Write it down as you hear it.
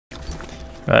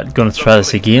Right, gonna try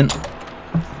this again.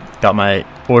 Got my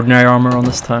ordinary armor on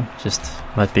this time. Just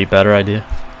might be a better idea,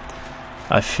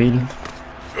 I feel.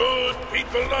 Good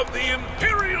people of the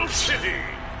Imperial City,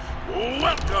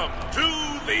 welcome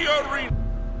to the arena.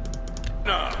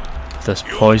 This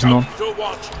poison on.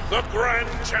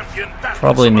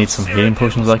 Probably need some healing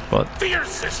potions, like, but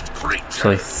it's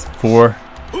like 4.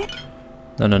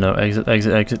 No, exit.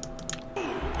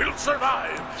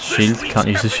 Shield, can't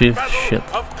use the shield. Shit.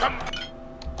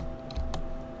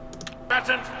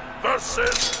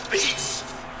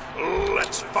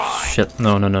 Shit,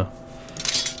 no.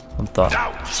 I'm thought.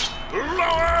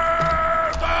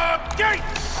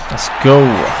 Let's go.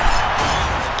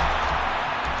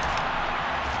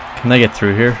 Can I get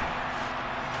through here?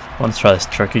 I want to try this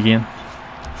trick again,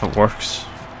 if it works.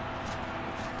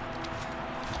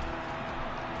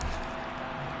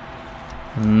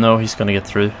 No, he's gonna get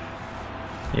through.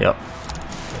 Yep.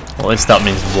 Well, at least that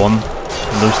means 1.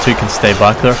 And those 2 can stay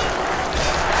back there.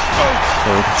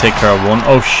 So we can take care of 1.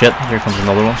 Oh shit, here comes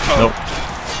another one. Nope.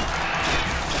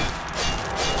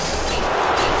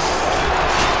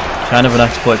 Kind of an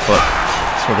exploit, but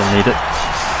sort of need it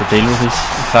to deal with these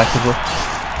effectively.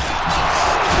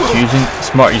 Using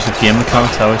smart use of game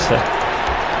mechanics, I always say.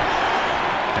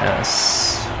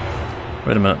 Yes.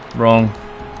 Wait a minute, wrong.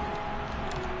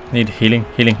 Need healing.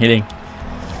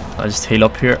 I just heal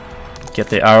up here. Get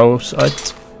the arrows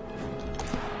out.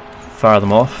 Fire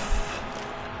them off.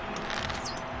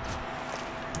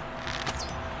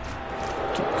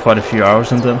 Get quite a few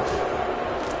arrows in them.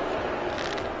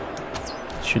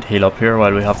 Should heal up here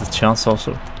while we have the chance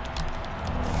also.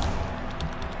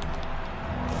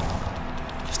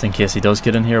 Just in case he does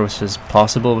get in here, which is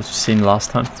possible, which we've seen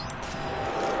last time.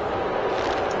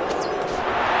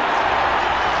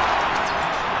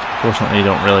 Fortunately, you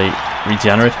don't really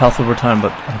regenerate health over time,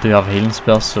 but I do have a healing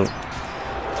spell, so it's a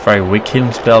very weak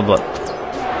healing spell, but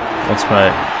once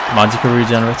my magica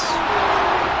regenerates,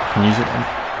 I can use it. I'm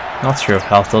not sure if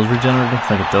health does regenerate, I don't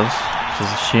think it does, which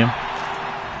is a shame.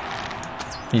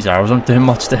 These arrows aren't doing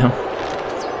much to him.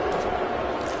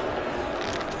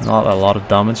 Not a lot of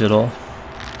damage at all.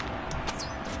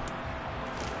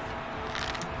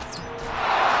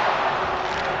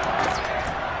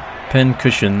 Pin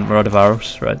cushion, we're out of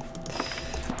arrows, right?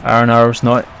 Iron arrows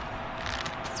now.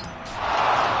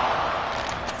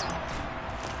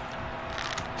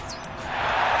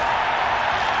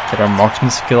 Get our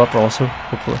marksman skill up also,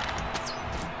 hopefully.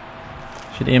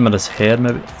 Should aim at his head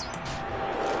maybe. I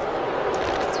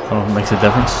don't know if it makes a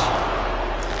difference.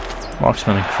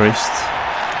 Marksman increased.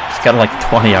 He's got like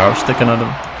 20 arrows sticking out of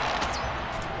him.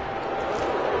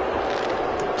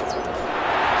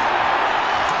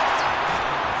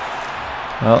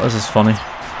 Well, this is funny.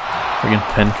 Friggin'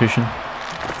 pin cushion.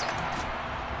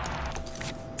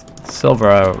 Silver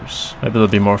arrows. Maybe they'll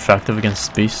be more effective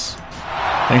against beasts.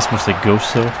 I think it's mostly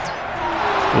ghosts though.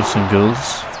 Ghosts and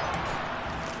ghouls.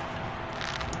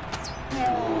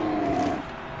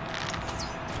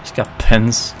 He's got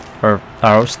pins or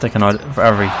arrows sticking out of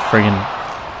every friggin'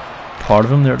 part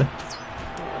of him nearly.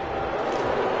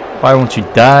 Why won't you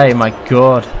die? My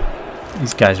god.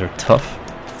 These guys are tough.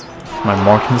 My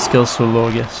marking skill's so low,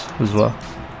 I guess, as well.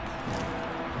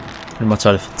 Pretty much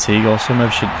out of fatigue also. Maybe I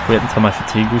should wait until my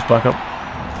fatigue goes back up.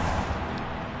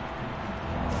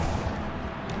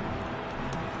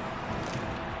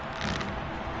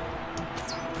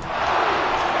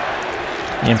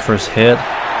 Aim for his head.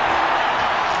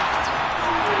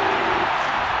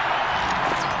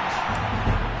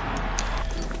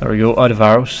 There we go, out of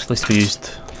arrows. At least we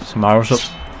used some arrows up.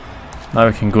 Now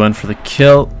we can go in for the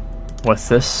kill with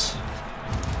this.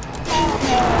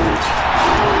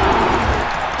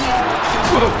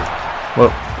 Whoa,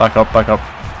 back up.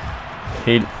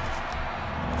 Heal.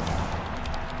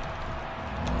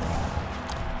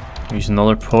 Use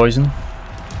another poison.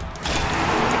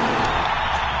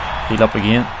 Heal up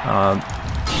again. And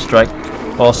strike.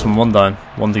 Awesome, 1 down,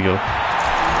 1 to go.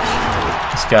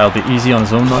 This guy will be easy on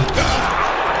his own now.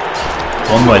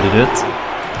 1 way to do it.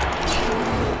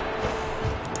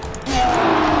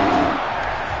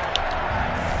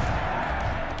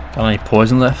 Got any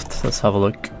poison left? Let's have a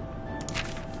look.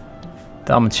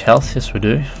 Damage health, yes we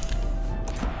do.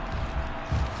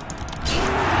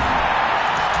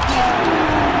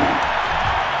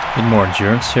 Need more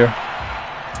endurance here.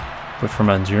 Wait for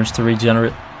my endurance to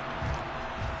regenerate.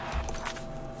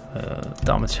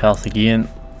 Damage health again.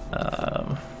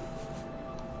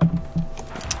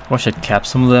 Wish I'd kept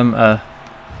some of them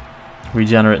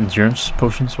regenerate endurance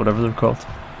potions, whatever they're called.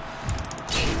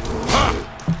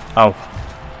 Ow.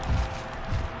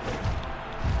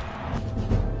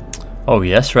 Oh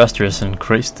yes, restoration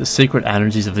increased. The secret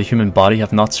energies of the human body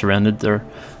have not surrendered their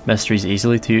mysteries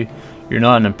easily to you. You're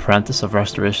now an apprentice of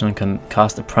restoration and can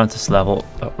cast apprentice level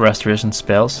restoration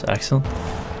spells. Excellent.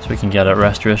 So we can get a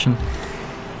restoration.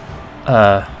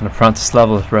 An apprentice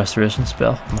level of restoration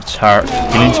spell. Much higher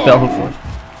healing spell hopefully.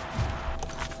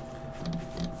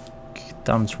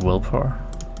 Damage willpower.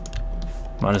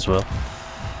 Might as well.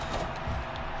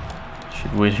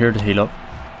 Should wait here to heal up.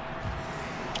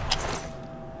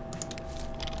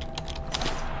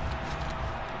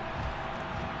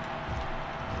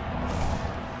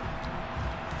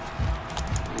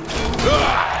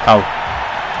 Ow.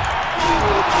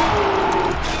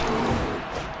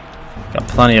 Got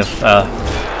plenty of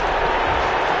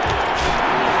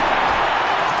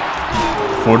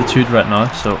fortitude right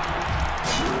now, so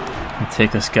I'll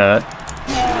take this guy out.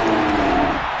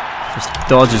 Just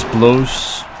dodge his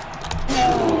blows.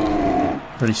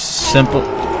 Pretty simple.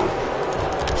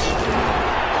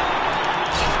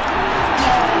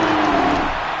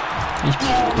 These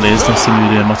blades don't seem to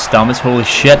be doing much damage. Holy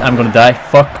shit, I'm gonna die.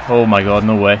 Fuck. Oh my god,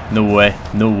 no way. No way.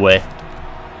 No way.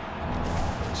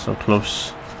 So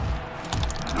close.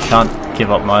 Can't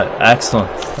give up now. Excellent.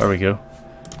 There we go.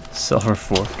 Silver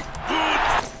fork.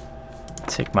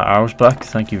 Take my arrows back.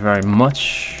 Thank you very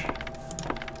much.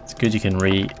 It's good you can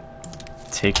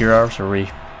take your arrows or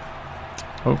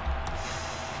Oh.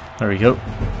 There we go.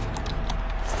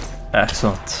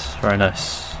 Excellent. Very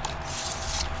nice.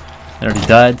 Nearly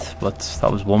died, but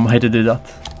that was one way to do that.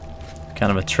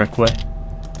 Kind of a trick way.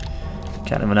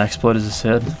 Kind of an exploit, as I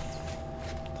said.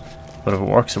 But if it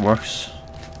works, it works.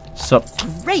 Sup?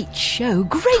 Great show,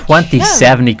 great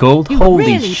 2070 gold. You Holy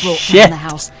really brought shit! down the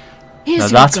house. Now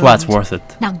that's why it's worth it.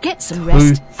 Now get some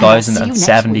rest.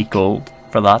 2070 gold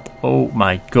for that. Oh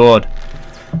my god.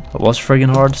 It was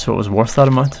friggin' hard, so it was worth that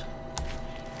amount.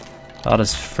 That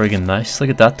is friggin' nice.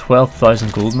 Look at that,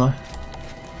 12,000 gold now.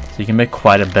 So you can make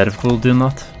quite a bit of gold doing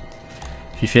that.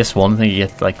 If you face one, I think you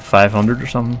get like 500 or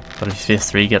something. But if you face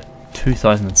three, you get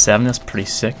 2070. That's pretty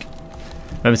sick.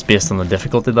 Maybe it's based on the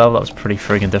difficulty level. That was pretty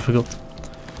friggin' difficult.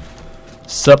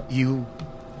 Sup? You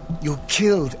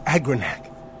killed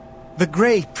Agranak. The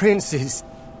Grey Prince is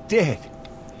dead.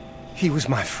 He was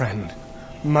my friend,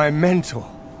 my mentor.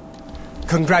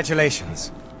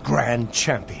 Congratulations, Grand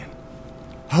Champion.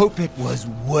 Hope it was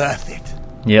worth it.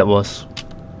 Yeah, it was.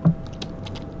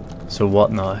 So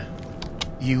what now?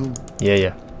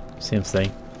 Yeah. Same thing.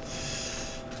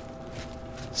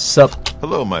 Sup?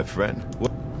 Hello, my friend.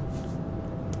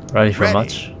 Ready for a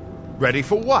match? Ready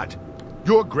for what?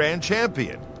 You're Grand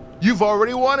Champion. You've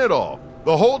already won it all.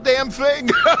 The whole damn thing.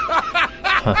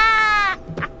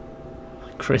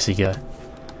 Crazy guy.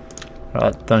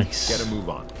 Right, thanks. Get a move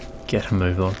on. Get a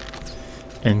move on.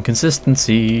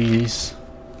 Inconsistencies.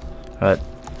 Right.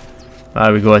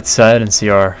 Now we go outside and see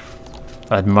our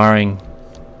admiring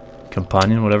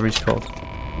companion, whatever he's called.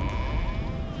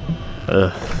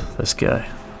 This guy.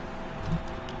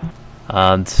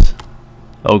 And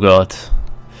oh god.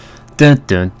 Dun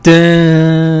dun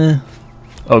dun.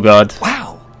 Oh god.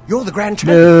 Wow, you're the Grand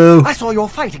Champion. No. I saw your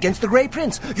fight against the Grey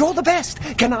Prince. You're the best.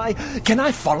 Can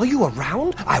I follow you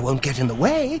around? I won't get in the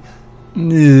way.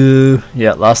 No.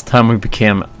 Yeah, last time we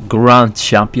became Grand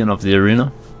Champion of the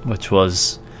arena, which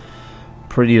was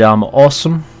pretty damn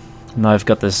awesome. Now I've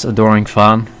got this adoring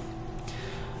fan.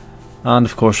 And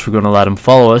of course we're going to let him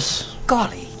follow us.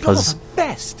 Golly, you're the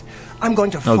best. I'm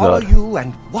going to Oh, follow God. you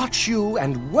and watch you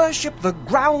and worship the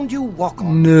ground you walk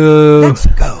on. No. Let's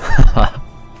go.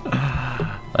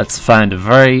 Let's find a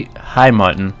very high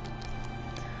mountain.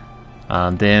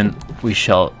 And then we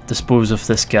shall dispose of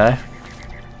this guy.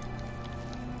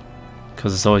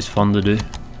 Because it's always fun to do.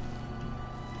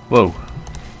 Whoa.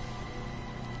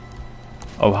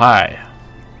 Oh, hi.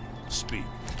 Speak.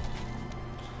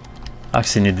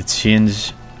 Actually need to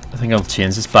change. I think I'll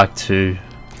change this back to.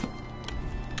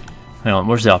 Hang on,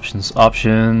 where's the options?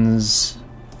 Options.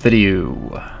 Video.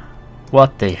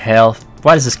 What the hell?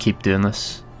 Why does this keep doing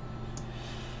this?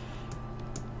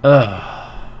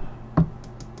 Ugh.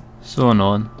 So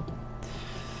annoying.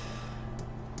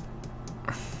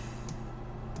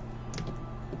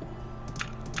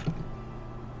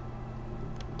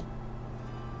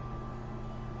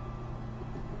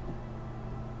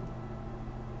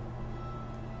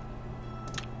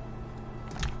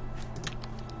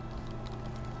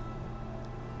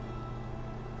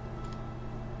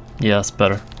 Yeah, that's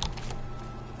better.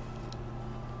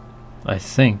 I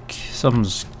think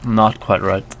something's not quite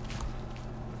right.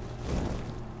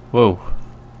 Whoa.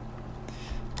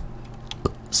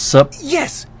 Sup?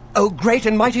 Yes. Oh, great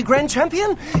and mighty Grand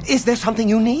Champion. Is there something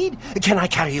you need? Can I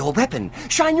carry your weapon?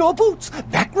 Shine your boots?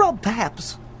 Back rub,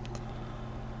 perhaps?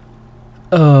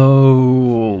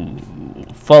 Oh,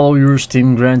 follow your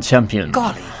Steam Grand Champion.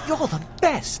 Golly, you're the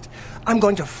best. I'm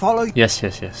going to follow you. Yes,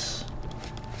 yes, yes.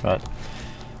 Right.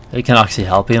 He can actually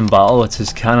help you in battle, which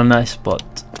is kind of nice,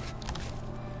 but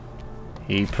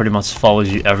he pretty much follows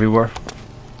you everywhere.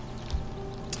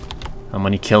 And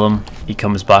when you kill him, he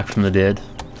comes back from the dead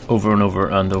over and over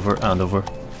and over and over.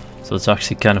 So it's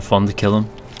actually kind of fun to kill him.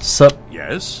 Sup?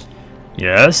 Yes?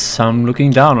 Yes, I'm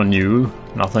looking down on you.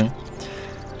 Nothing.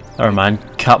 Never mind.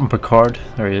 Captain Picard.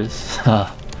 There he is.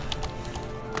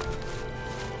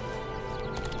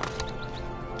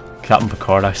 Captain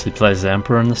Picard actually plays the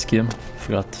Emperor in this game.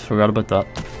 Forgot about that.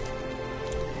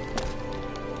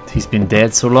 He's been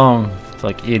dead so long. It's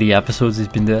like 80 episodes he's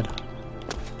been dead.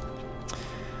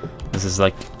 This is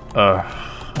like, I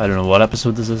don't know what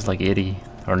episode this is, like 80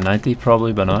 or 90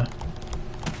 probably by now.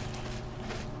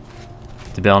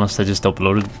 To be honest, I just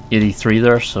uploaded 83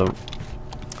 there, so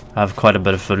I have quite a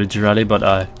bit of footage already, but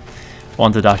I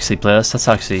wanted to actually play this. That's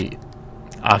actually,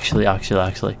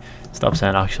 stop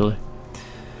saying actually.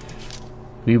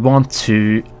 We want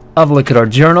to have a look at our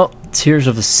journal. Tears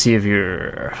of the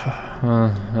Savior.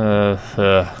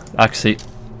 Actually,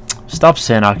 stop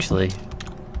saying actually.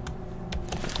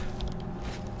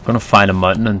 I'm gonna find a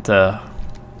mountain and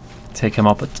take him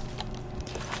up it.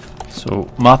 So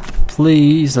map,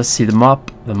 please. Let's see the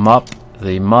map. The map.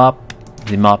 The map.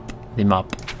 The map. The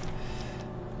map.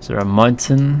 Is there a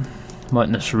mountain?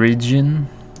 Mountainous region.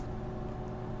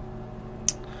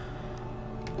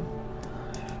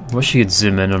 Wish you could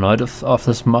zoom in and out of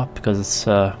this map because it's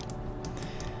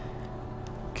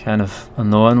kind of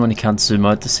annoying when you can't zoom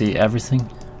out to see everything.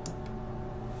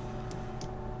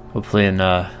 Hopefully in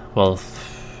well,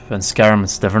 in Skyrim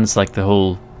it's different. It's like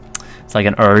it's like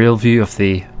an aerial view of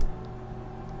the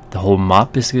whole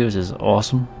map basically, which is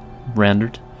awesome.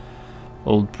 Rendered.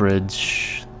 Old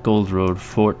Bridge, Gold Road,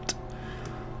 Fort.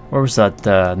 Where was that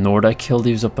Nord I killed?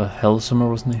 He was up a hill somewhere,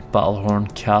 wasn't he?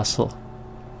 Battlehorn Castle.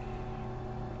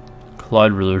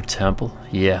 Cloud Ruler Temple.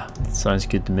 Yeah, that sounds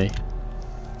good to me.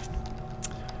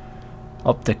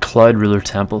 Up the Cloud Ruler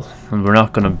Temple. And we're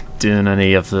not going to do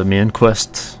any of the main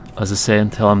quests, as I say,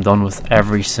 until I'm done with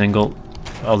every single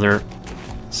other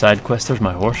side quest. There's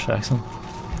my horse, excellent.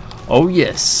 Oh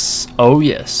yes, oh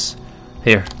yes.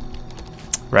 Here.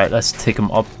 Right, let's take him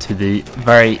up to the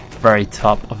very, very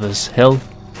top of this hill.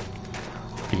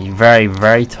 The very,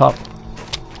 very top.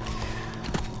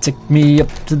 Take me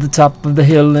up to the top of the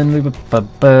hill and we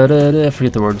forget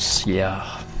the words.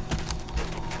 Yeah.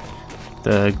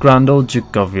 The grand old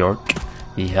Duke of York,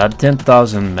 he had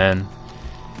 10,000 men.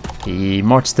 He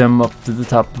marched them up to the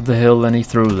top of the hill and he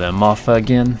threw them off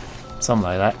again. Something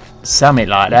like that. Something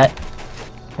like that.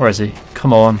 Where is he?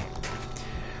 Come on.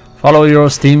 Follow your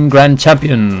Steam Grand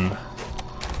Champion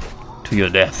to your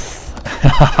death.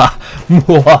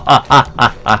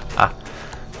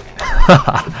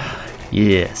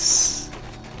 Yes.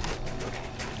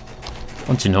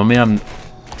 Don't you know me? I'm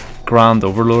Grand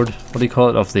Overlord. What do you call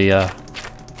it? Of the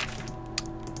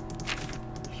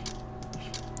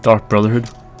Dark Brotherhood.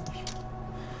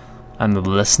 I'm the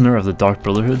listener of the Dark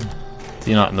Brotherhood. Do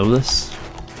you not know this?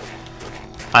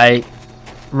 I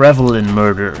revel in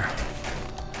murder.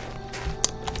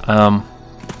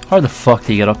 How the fuck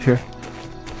do you get up here?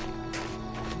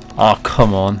 Oh,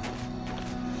 come on.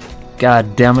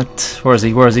 God damn it. Where is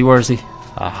he? Where is he? Where is he?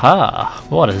 Aha!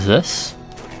 What is this?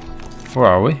 Where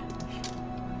are we?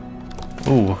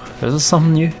 Oh, is this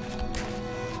something new?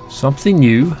 Something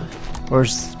new?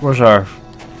 Where's our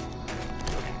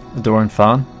adoring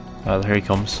fan? Oh, here he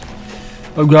comes.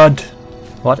 Oh god.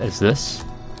 What is this?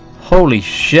 Holy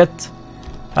shit!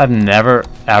 I've never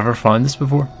ever found this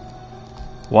before.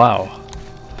 Wow.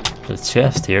 The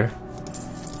chest here.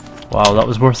 Wow, that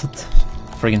was worth it.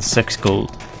 Friggin' 6 gold.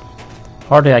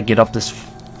 How do I get up this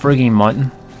frigging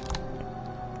mountain?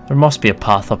 There must be a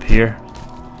path up here.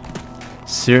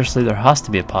 Seriously, there has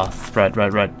to be a path.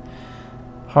 Right.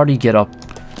 How do you get up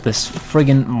this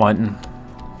friggin' mountain?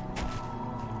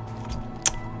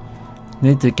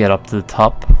 Need to get up to the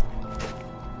top.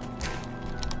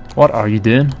 What are you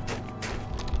doing?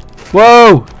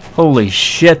 Whoa! Holy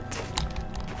shit!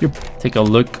 Take a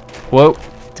look. Whoa!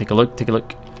 Take a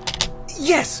look.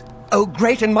 Yes! Oh,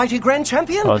 great and mighty Grand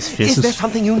Champion! Oh, his face is there is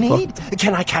something you need? fucked.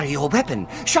 Can I carry your weapon?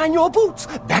 Shine your boots?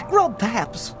 Back rub,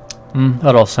 perhaps?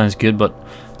 That all sounds good, but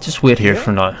just wait here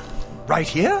for now. Right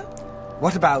here?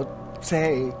 What about,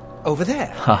 say, over there?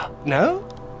 Ha. No?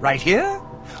 Right here?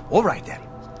 All right then.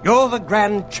 You're the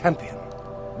Grand Champion.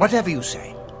 Whatever you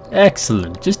say.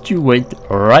 Excellent. Just you wait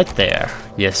right there.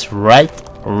 Yes, right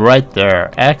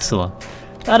there. Excellent.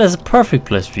 That is a perfect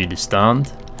place for you to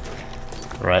stand.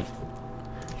 Right.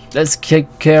 Let's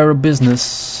take care of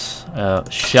business.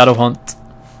 Shadow Hunt.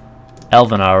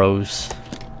 Elven Arrows.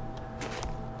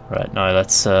 Right, now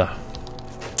let's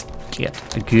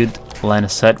get a good line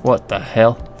of sight. What the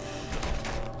hell?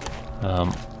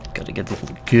 Gotta get a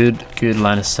good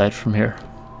line of sight from here.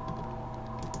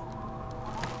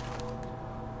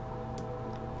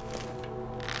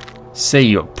 Say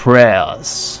your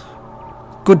prayers.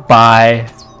 Goodbye.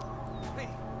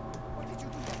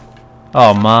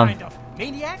 Oh man.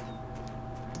 Maniac?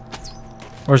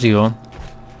 Where's he going?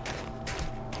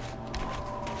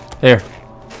 There.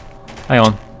 Hang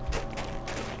on.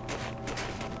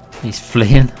 He's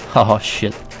fleeing. Oh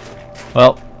shit.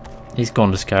 Well, he's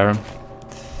going to Skyrim.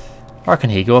 Or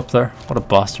can he go up there? What a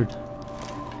bastard.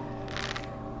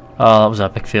 Oh, that was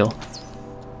epic fail.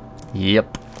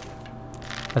 Yep.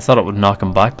 I thought it would knock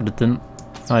him back, but it didn't.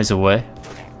 Now he's away.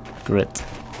 Great.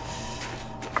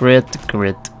 Great.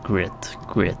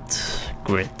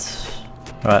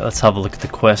 Alright, let's have a look at the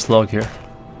quest log here.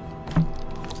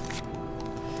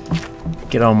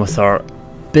 Get on with our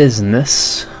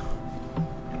business.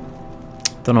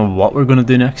 Don't know what we're gonna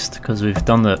do next, because we've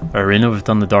done the arena, we've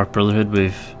done the Dark Brotherhood,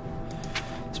 I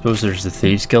suppose there's the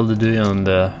Thieves Guild to do, and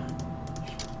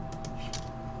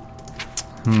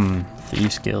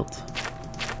Thieves Guild.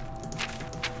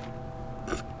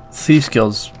 Thieves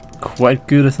Guild's quite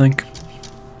good, I think.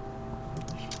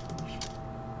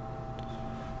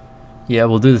 Yeah,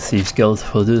 we'll do the Thieves Guild.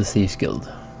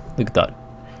 Look at that.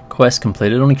 Quest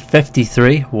completed. Only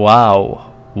 53?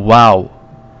 Wow. Wow.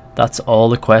 That's all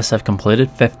the quests I've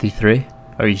completed? 53?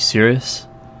 Are you serious?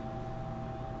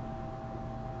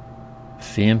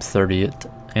 Fame 38.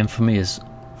 Infamy is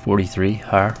 43.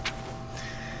 Higher.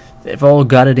 They've all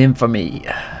got it in for me.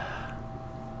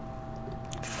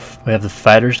 We have the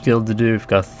Fighters Guild to do. We've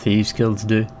got Thieves Guild to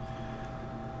do.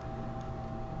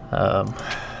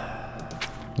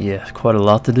 Yeah, quite a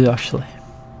lot to do actually.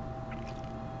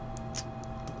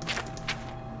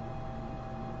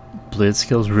 Blade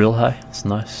skills real high. It's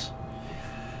nice.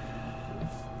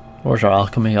 Where's our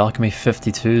alchemy? Alchemy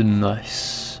 52.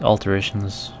 Nice.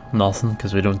 Alterations nothing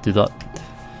because we don't do that.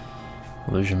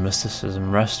 Illusion,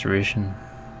 mysticism, restoration.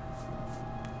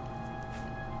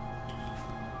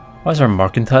 Why is our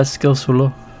mercantile skill so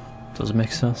low? Doesn't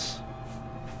make sense.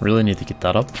 Really need to get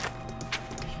that up.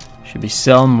 Should be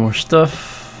selling more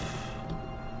stuff.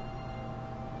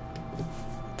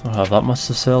 Don't have that much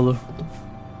to sell though.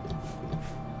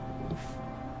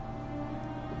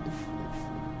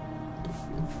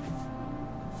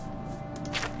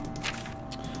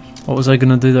 What was I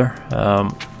gonna do there?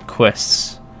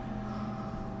 Quests.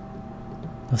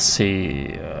 Let's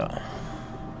see.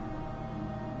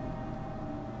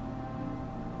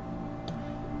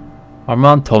 Our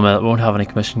man told me that I won't have any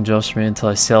commission jobs for me until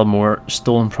I sell more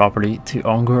stolen property to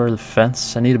Ongar the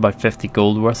fence. I need about 50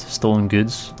 gold worth of stolen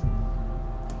goods.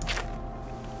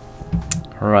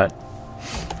 Alright.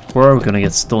 Where are we gonna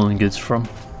get stolen goods from?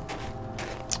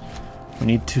 We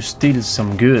need to steal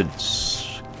some goods.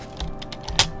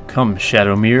 Come,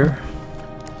 Shadowmere.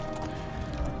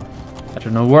 I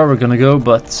don't know where we're gonna go,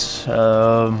 but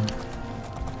I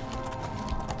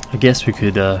guess we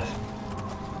could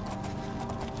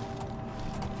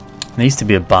needs to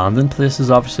be abandoned places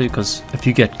obviously, because if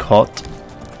you get caught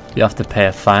you have to pay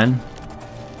a fine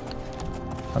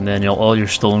and then all your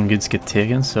stolen goods get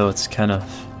taken, so it's kind of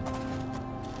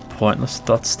pointless at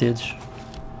that stage.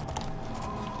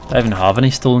 Do I even have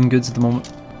any stolen goods at the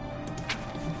moment?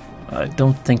 I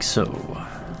don't think so.